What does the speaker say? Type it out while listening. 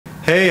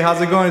Hey,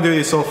 how's it going,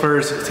 Duty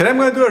Sulfurs? Today I'm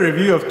going to do a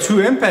review of two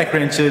impact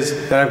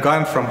wrenches that I've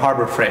gotten from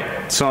Harbor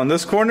Freight. So on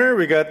this corner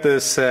we got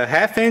this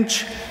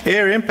half-inch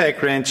air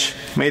impact wrench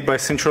made by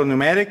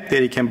Pneumatic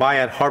that you can buy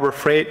at Harbor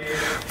Freight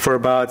for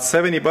about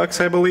 70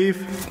 bucks I believe,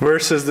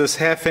 versus this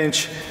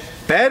half-inch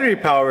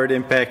battery-powered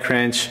impact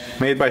wrench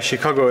made by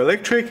Chicago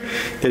Electric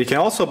that you can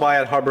also buy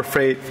at Harbor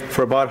Freight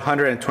for about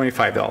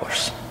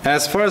 $125.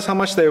 As far as how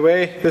much they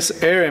weigh,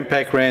 this air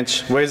impact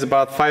wrench weighs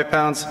about 5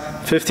 pounds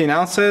 15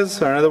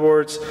 ounces, or in other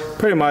words,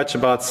 pretty much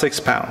about 6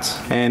 pounds.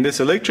 And this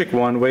electric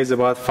one weighs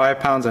about 5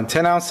 pounds and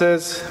 10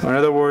 ounces, or in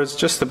other words,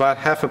 just about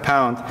half a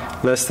pound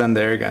less than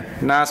the air gun.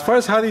 Now, as far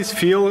as how these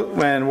feel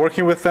when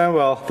working with them,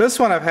 well, this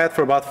one I've had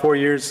for about 4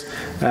 years,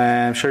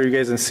 and I'm sure you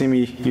guys can see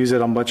me use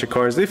it on a bunch of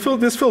cars.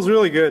 This feels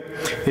really good.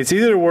 It's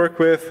easy to work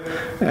with.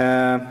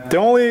 The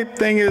only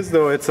thing is,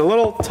 though, it's a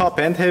little top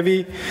end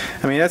heavy.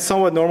 I mean, that's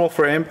somewhat normal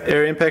for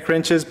air impact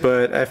wrenches,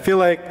 but I feel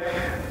like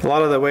a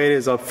lot of the weight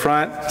is up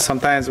front.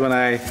 Sometimes when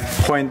I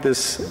point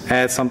this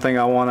at something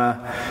I want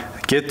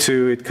to get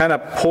to, it kind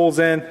of pulls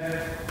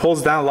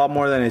down a lot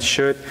more than it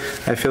should.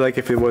 I feel like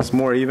if it was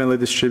more evenly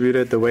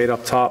distributed, the weight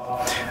up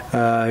top,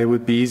 it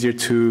would be easier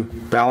to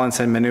balance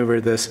and maneuver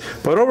this.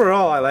 But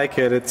overall, I like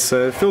it. It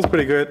feels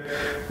pretty good,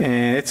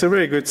 and it's a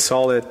very good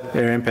solid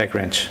air impact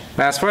wrench.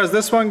 Now, as far as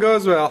this one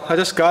goes, well, I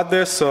just got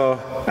this, so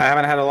I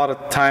haven't had a lot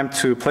of time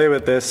to play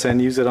with this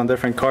and use it on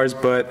different cars,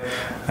 but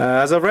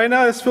as of right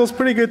now, this feels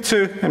pretty good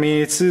too. I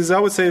mean, I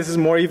would say this is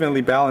more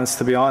evenly balanced,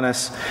 to be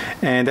honest,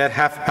 and that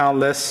half-pound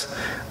less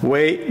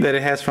weight that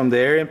it has from the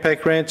air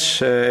impact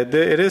wrench,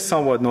 it is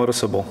somewhat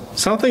noticeable.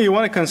 Something you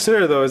want to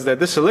consider, though, is that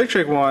this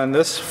electric one,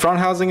 this front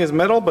housing is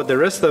metal, but the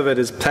rest of it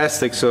is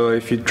plastic, so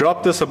if you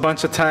drop this a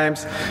bunch of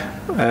times,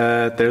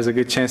 there's a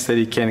good chance that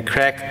you can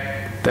crack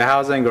the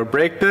housing or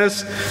break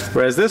this,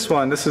 whereas this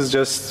one, this is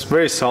just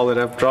very solid.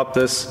 I've dropped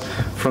this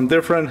from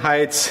different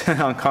heights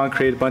on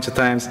concrete a bunch of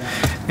times,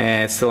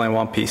 and it's still in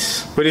one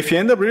piece. But if you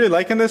end up really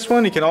liking this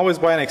one, you can always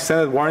buy an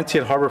extended warranty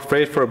at Harbor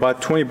Freight for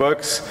about 20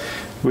 bucks,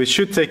 which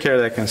should take care of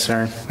that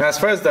concern. Now, as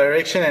far as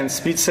direction and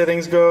speed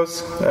settings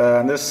goes,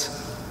 on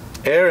this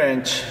air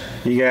wrench,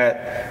 you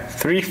got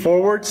 3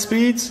 forward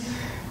speeds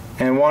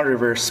and 1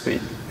 reverse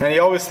speed. And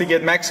you obviously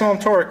get maximum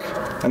torque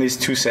on these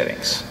 2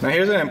 settings. Now,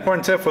 here's an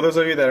important tip for those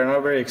of you that are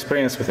not very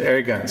experienced with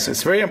air guns.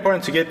 It's very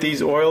important to get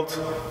these oiled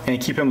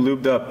and keep them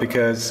lubed up,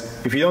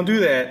 because if you don't do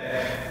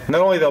that,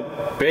 not only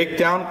they'll break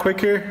down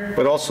quicker,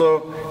 but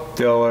also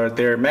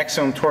their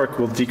maximum torque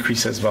will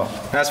decrease as well.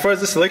 Now, as far as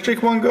this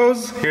electric one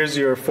goes, here's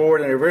your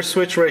forward and reverse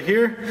switch right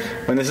here.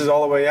 When this is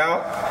all the way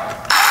out,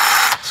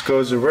 this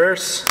goes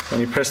reverse.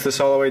 When you press this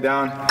all the way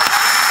down,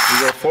 you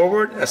go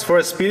forward. As far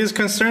as speed is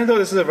concerned, though,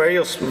 this is a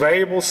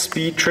variable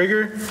speed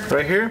trigger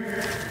right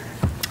here,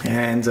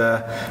 and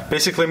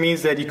basically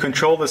means that you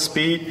control the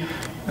speed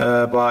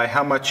by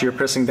how much you're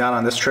pressing down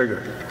on this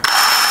trigger.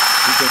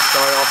 You can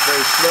start off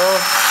very slow,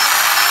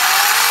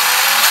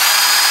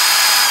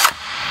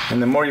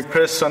 and the more you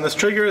press on this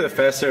trigger, the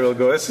faster it will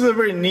go. This is a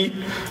very neat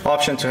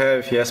option to have,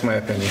 if you ask my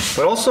opinion.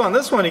 But also on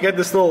this one, you get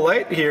this little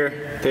light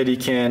here that you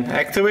can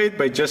activate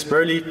by just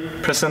barely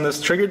pressing this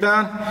trigger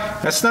down.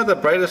 That's not the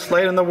brightest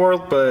light in the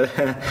world, but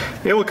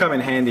it will come in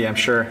handy, I'm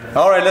sure.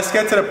 Alright, let's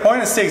get to the point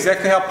and see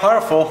exactly how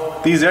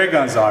powerful these air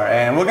guns are.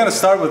 And we're going to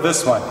start with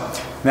this one.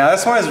 Now,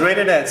 this one is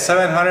rated at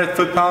 700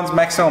 foot-pounds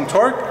maximum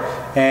torque,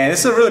 and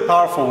this is a really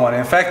powerful one.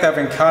 In fact, I've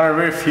encountered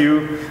very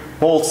few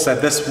bolts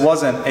that this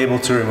wasn't able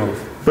to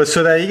remove. But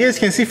so that you guys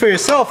can see for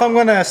yourself, I'm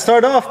going to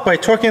start off by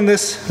torquing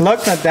this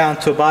lug nut down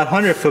to about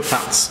 100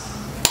 foot-pounds.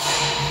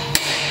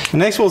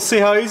 Next, we'll see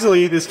how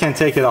easily this can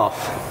take it off.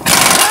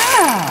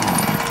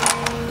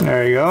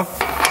 There you go.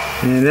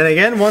 And then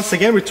again, once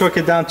again, we torque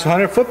it down to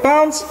 100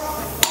 foot-pounds.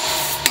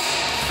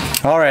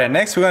 Alright,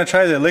 next we're going to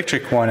try the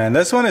electric one, and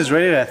this one is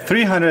rated at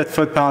 300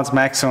 foot-pounds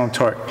maximum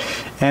torque.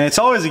 And it's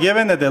always a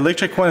given that the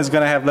electric one is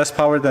going to have less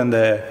power than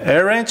the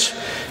air wrench,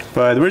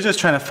 but we're just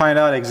trying to find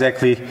out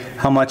exactly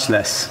how much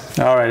less.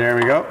 Alright, there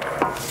we go.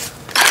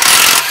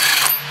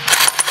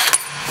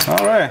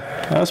 Alright,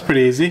 that was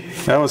pretty easy.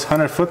 That was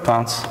 100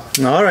 foot-pounds.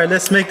 Alright,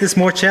 let's make this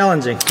more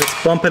challenging.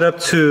 Let's bump it up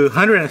to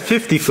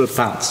 150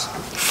 foot-pounds.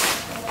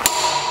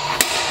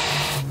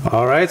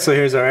 Alright, so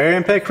here's our air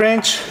impact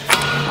wrench.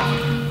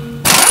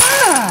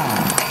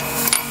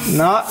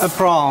 Not a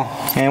problem.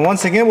 And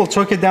once again, we'll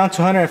torque it down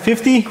to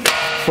 150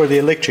 for the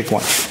electric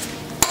one.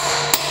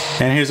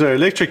 And here's our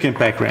electric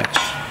impact wrench.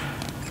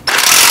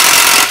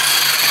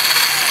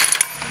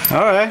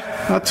 Alright,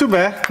 not too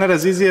bad. Not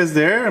as easy as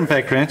the air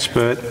impact wrench,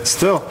 but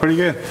still pretty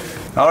good.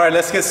 Alright,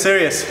 let's get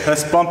serious.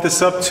 Let's bump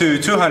this up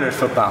to 200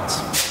 foot-pounds.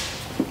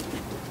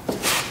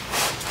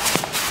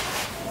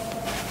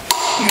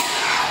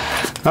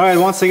 Alright,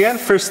 once again,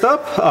 first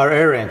up, our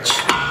air wrench.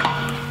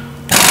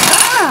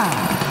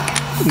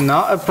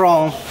 Not a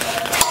problem.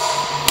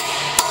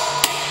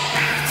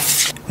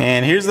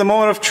 And here's the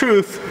moment of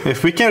truth.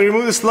 If we can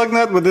remove this lug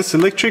nut with this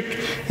electric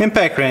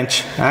impact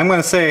wrench, I'm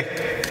going to say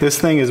this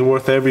thing is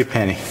worth every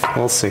penny.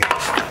 We'll see.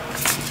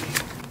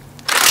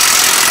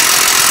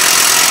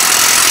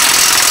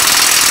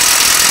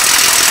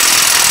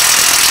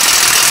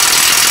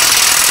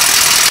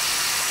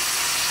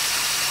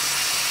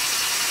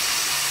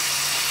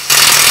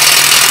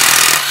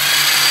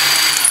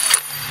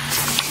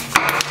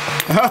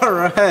 All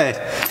right,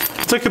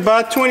 took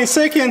about 20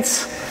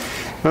 seconds,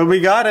 but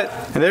we got it.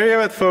 And there you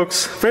have it,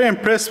 folks. Very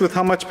impressed with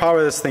how much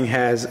power this thing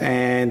has,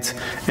 and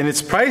in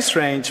its price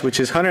range,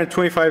 which is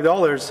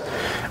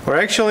 $125, or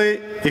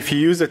actually, if you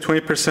use the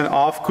 20%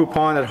 off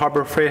coupon that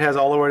Harbor Freight has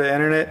all over the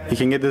internet, you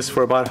can get this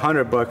for about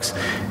 $100.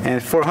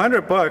 And for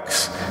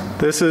 $100,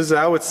 this is,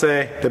 I would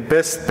say, the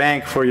best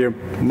bang for your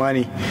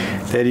money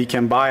that you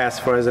can buy as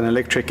far as an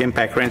electric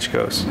impact wrench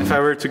goes. If I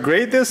were to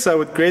grade this, I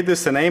would grade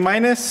this an A-,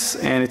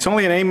 and it's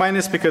only an A-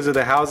 because of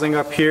the housing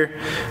up here.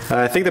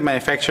 I think the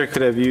manufacturer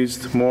could have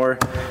used more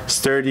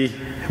sturdy,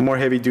 more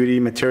heavy-duty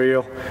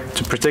material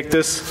to protect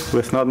this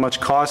with not much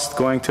cost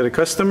going to the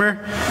customer.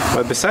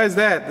 But besides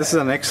that, this is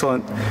an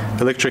excellent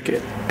electric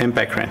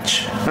impact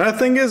wrench. Another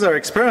thing is, our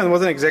experiment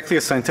wasn't exactly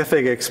a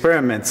scientific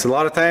experiment. A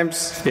lot of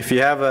times, if you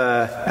have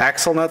an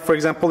axle nut, for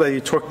example, that you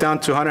torque down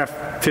to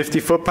 150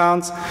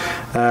 foot-pounds,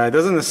 it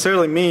doesn't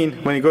necessarily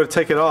mean when you go to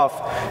take it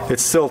off,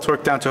 it's still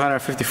torqued down to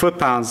 150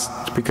 foot-pounds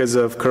because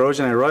of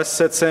corrosion and rust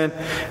sets in,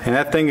 and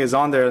that thing is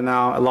on there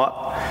now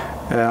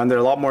under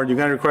a lot more. You're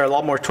going to require a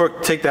lot more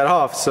torque to take that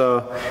off,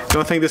 so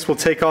don't think this will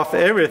take off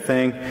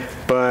everything,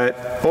 but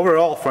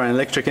overall for an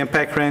electric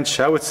impact wrench,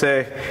 I would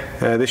say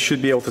this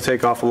should be able to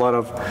take off a lot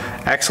of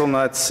axle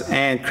nuts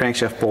and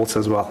crankshaft bolts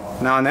as well.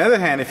 Now on the other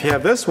hand, if you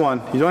have this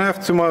one, you don't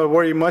have to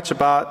worry much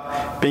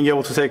about being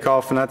able to take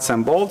off nuts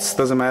and bolts.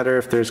 Doesn't matter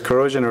if there's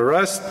corrosion or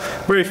rust.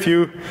 Very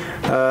few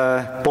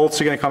bolts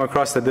you're going to come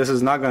across that this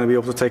is not going to be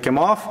able to take them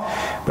off.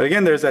 But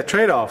again, there's that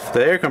trade-off,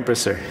 the air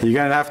compressor. You're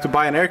going to have to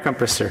buy an air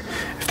compressor.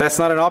 If that's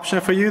not an option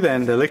for you,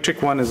 then the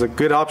electric one is a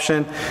good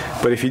option.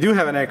 But if you do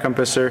have an air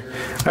compressor,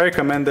 I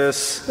recommend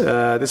this.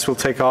 This will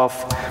take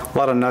off a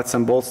lot of nuts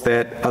and bolts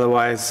that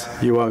otherwise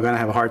you are going to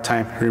have a hard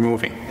time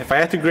removing. If I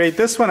had to grade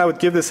this one, I would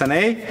give this an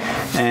A,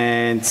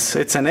 and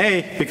it's an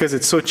A because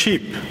it's so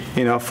cheap.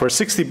 You know, for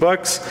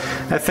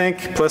 $60, I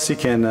think, plus you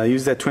can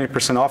use that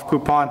 20% off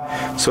coupon.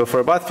 So for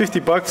about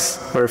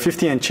 $50 or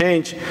 50 and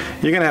change,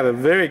 you're going to have a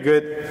very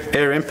good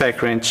air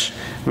impact wrench,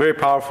 very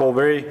powerful,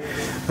 very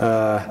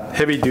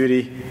heavy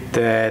duty,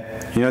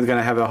 that you're not going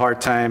to have a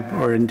hard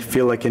time or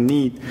feel like a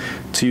need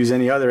to use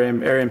any other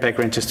air impact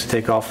wrenches to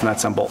take off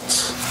nuts and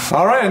bolts.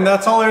 Alright, and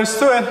that's all there is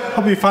to it.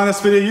 Hope you found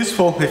this video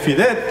useful. If you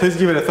did, please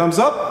give it a thumbs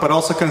up, but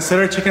also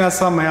consider checking out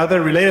some of my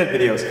other related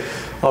videos.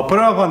 I'll put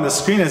them up on the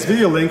screen as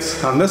video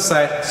links on this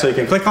side, so you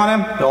can click on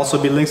them. There'll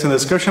also be links in the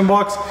description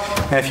box.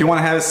 And if you want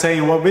to have a say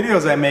in what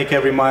videos I make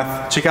every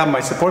month, check out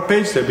my support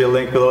page. There'll be a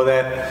link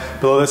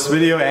below this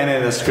video and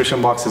in the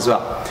description box as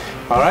well.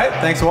 Alright,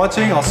 thanks for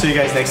watching. I'll see you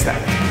guys next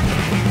time.